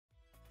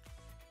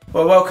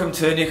Well, welcome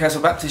to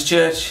Newcastle Baptist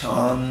Church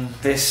on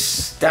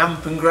this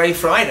damp and grey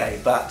Friday,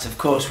 but of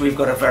course we've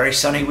got a very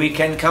sunny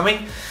weekend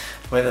coming.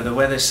 Whether the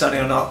weather's sunny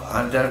or not,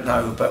 I don't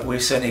know, but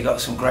we've certainly got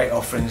some great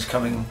offerings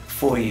coming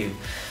for you.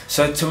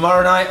 So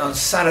tomorrow night on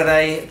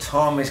Saturday,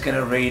 Tom is going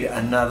to read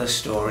another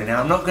story.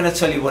 Now, I'm not going to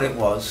tell you what it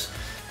was,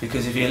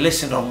 because if you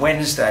listened on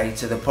Wednesday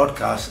to the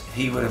podcast,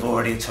 he would have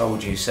already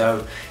told you,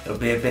 so it'll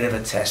be a bit of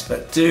a test.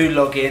 But do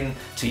log in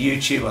to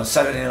YouTube on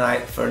Saturday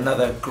night for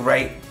another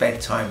great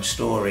bedtime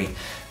story.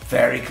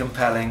 Very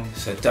compelling,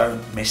 so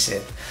don't miss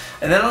it.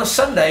 And then on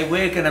Sunday,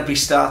 we're going to be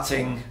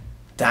starting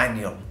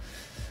Daniel.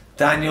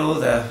 Daniel,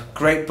 the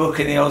great book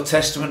in the Old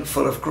Testament,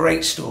 full of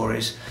great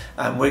stories,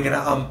 and we're going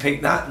to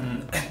unpick that,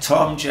 and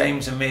Tom,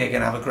 James and me are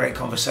going to have a great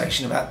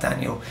conversation about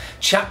Daniel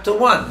chapter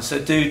 1, so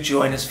do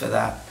join us for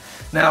that.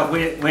 Now,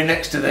 we're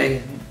next to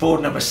the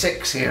board number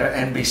 6 here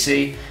at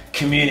NBC,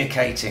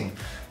 communicating.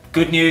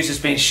 Good news has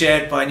been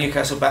shared by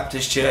Newcastle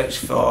Baptist Church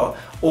for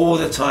all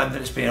the time that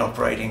it's been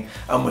operating,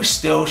 and we're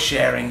still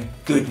sharing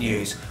good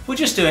news. We're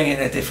just doing it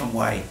in a different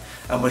way,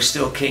 and we're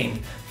still keen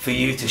for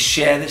you to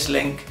share this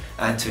link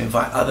and to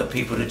invite other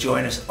people to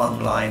join us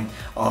online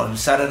on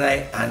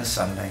Saturday and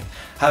Sunday.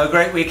 Have a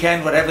great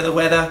weekend, whatever the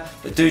weather,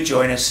 but do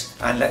join us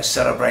and let's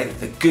celebrate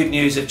the good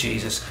news of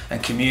Jesus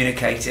and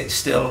communicate it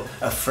still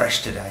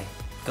afresh today.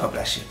 God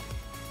bless you.